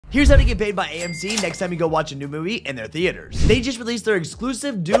Here's how to get paid by AMC next time you go watch a new movie in their theaters. They just released their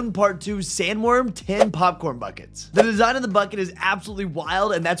exclusive Dune Part 2 Sandworm 10 popcorn buckets. The design of the bucket is absolutely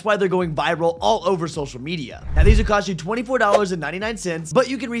wild, and that's why they're going viral all over social media. Now, these will cost you $24.99, but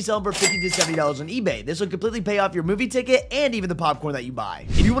you can resell them for $50 to $70 on eBay. This will completely pay off your movie ticket and even the popcorn that you buy.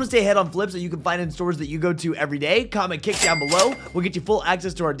 If you want to stay ahead on flips that you can find in stores that you go to every day, comment kick down below. We'll get you full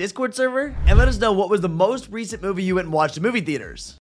access to our Discord server, and let us know what was the most recent movie you went and watched in movie theaters.